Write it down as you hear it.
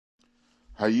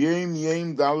Hayom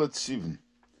Yom Dalet Sivan.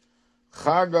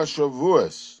 Chag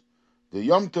Shavuos, the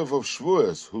Yom Tov of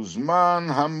Shavuos,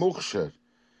 Huzman HaMuchsher.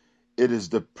 It is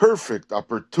the perfect,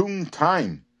 opportune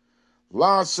time.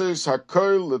 La'ases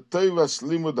HaKol L'Tevas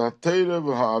Limud HaTeira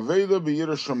V'Ha'aveda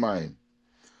B'Yirah Shamayim.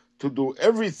 To do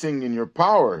everything in your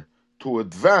power to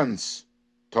advance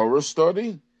Torah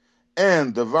study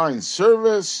and divine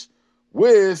service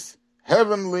with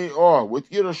heavenly awe, with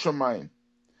Yirah Shamayim.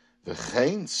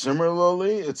 V'chein,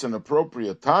 similarly, it's an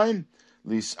appropriate time,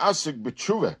 lis'asik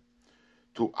b'tshuva,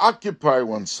 to occupy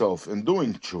oneself in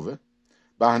doing tshuva,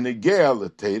 b'hanegea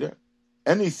l'teira,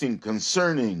 anything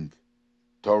concerning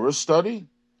Torah study,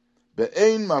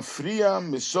 be'ein mafriya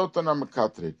misotan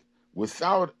ha'mekatrig,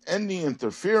 without any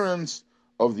interference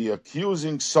of the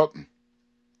accusing Satan.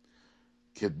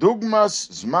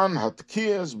 Kedugmas zman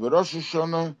hatkiyas b'Rosh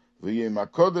HaShanah v'yom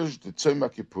HaKodesh d'Yom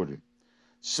Kippurim.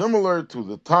 Similar to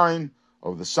the time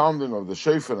of the sounding of the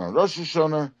shofar on Rosh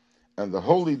HaShanah and the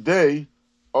holy day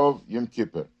of Yom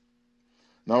Kippur.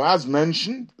 Now, as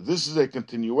mentioned, this is a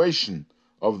continuation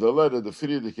of the letter the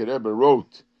Frierdiker Rebbe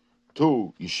wrote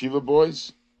to yeshiva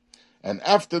boys, and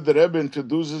after the Rebbe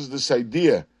introduces this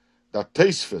idea that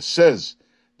Tosfos says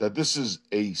that this is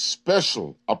a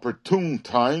special, opportune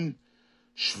time,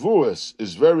 Shavuos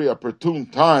is very opportune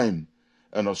time,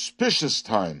 an auspicious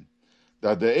time,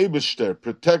 that the Eibishter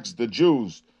protects the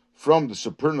Jews from the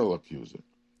supernal accuser.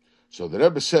 So the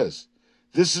Rebbe says,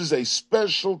 this is a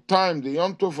special time, the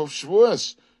Yom Tov of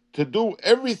Shavuos, to do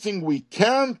everything we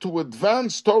can to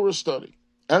advance Torah study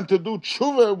and to do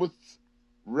tshuva with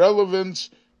relevance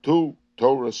to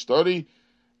Torah study,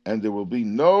 and there will be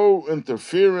no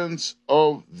interference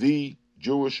of the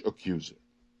Jewish accuser.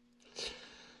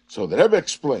 So the Rebbe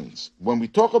explains, when we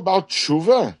talk about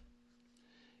tshuva,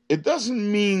 it doesn't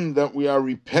mean that we are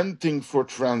repenting for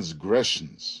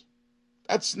transgressions.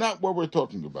 That's not what we're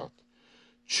talking about.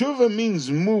 Tshuva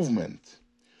means movement.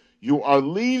 You are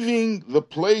leaving the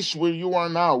place where you are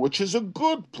now, which is a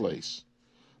good place,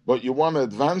 but you want to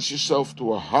advance yourself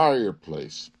to a higher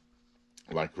place.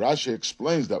 Like Rashi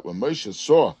explains that when Moshe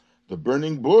saw the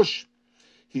burning bush,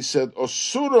 he said,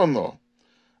 Osurono,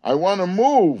 I want to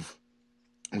move.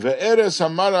 So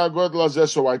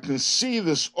I can see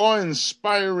this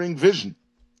awe-inspiring vision.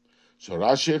 So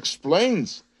Rashi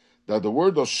explains that the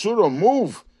word osuro,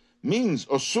 move, means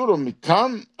osuro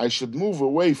mikan, I should move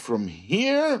away from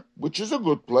here, which is a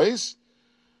good place,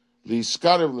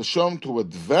 liskarev l'shom, to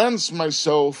advance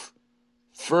myself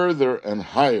further and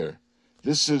higher.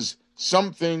 This is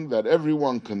something that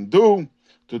everyone can do,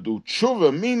 to do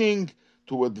tshuva, meaning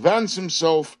to advance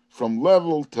himself from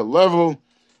level to level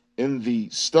in the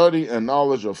study and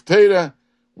knowledge of Torah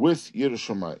with Yirah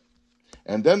Shamayim.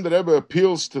 And then the Rebbe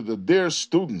appeals to the dear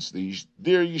students, the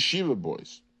dear yeshiva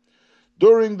boys.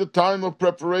 During the time of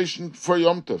preparation for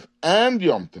Yom Tov and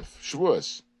Yom Tov,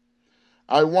 Shavuos,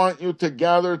 I want you to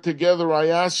gather together, I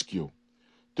ask you,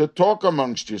 to talk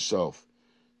amongst yourself,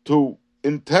 to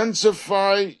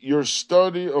intensify your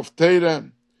study of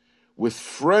Torah with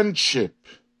friendship.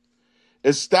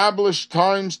 Establish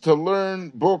times to learn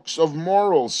books of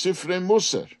morals, Sifrei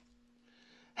Musar.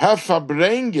 Have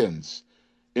farbrengens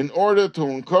in order to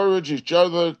encourage each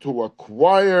other to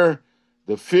acquire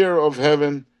the fear of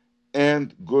heaven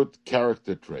and good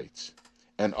character traits.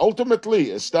 And ultimately,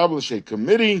 establish a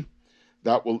committee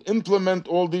that will implement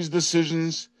all these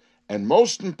decisions, and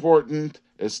most important,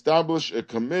 establish a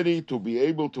committee to be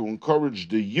able to encourage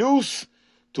the youth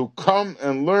to come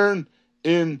and learn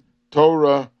in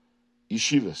Torah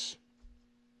yeshivas.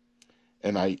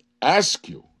 And I ask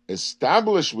you,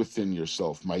 establish within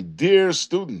yourself, my dear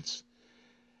students,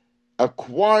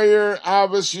 acquire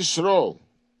Avos Yisrael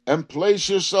and place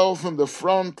yourself in the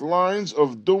front lines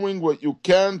of doing what you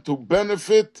can to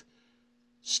benefit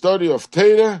study of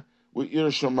Torah with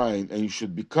Yirah Shamayim, and you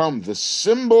should become the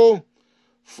symbol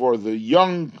for the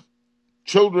young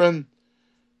children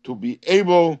to be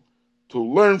able to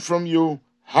learn from you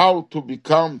how to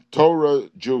become Torah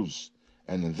Jews.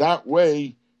 And in that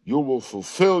way, you will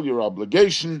fulfill your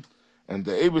obligation, and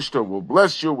the Eibishter will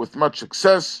bless you with much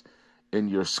success in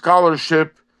your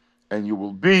scholarship, and you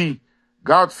will be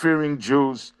God-fearing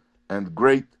Jews and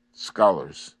great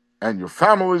scholars. And your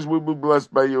families will be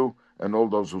blessed by you, and all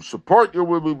those who support you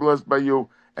will be blessed by you,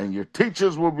 and your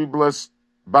teachers will be blessed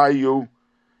by you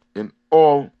in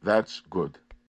all that's good.